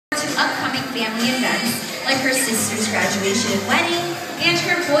family events, like her sister's graduation and wedding, and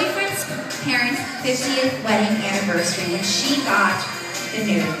her boyfriend's parents' 50th wedding anniversary when she got the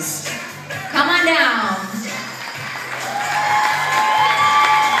news. Come on down.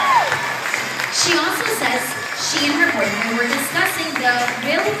 She also says she and her boyfriend were discussing the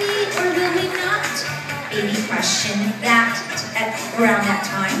will we or will we not baby question around that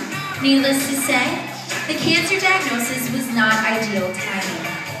time. Needless to say, the cancer diagnosis was not ideal timing,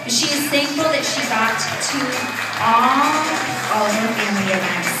 but she is thankful that she got to all of her family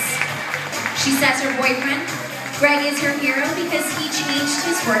events. She says her boyfriend, Greg, is her hero because he changed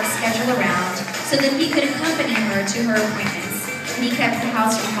his work schedule around so that he could accompany her to her appointments, and he kept the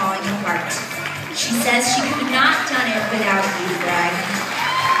house from falling apart. She says she could not have done it without you, Greg.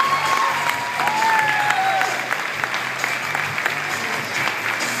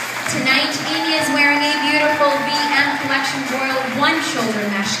 Tonight, Amy is wearing a beautiful VM Collection Royal one-shoulder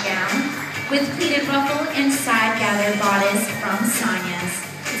mesh gown with pleated ruffle and side-gathered bodice from Sonya's.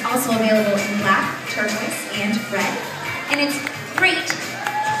 It's also available in black, turquoise, and red, and it's great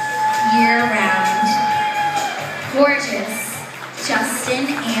year-round. Gorgeous, Justin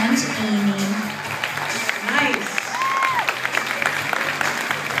and Amy. Nice.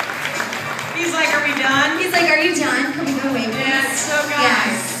 He's like, are we done? He's like, are you done? Can we go away, please? Yeah, so guys.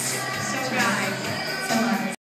 Yes. So guys.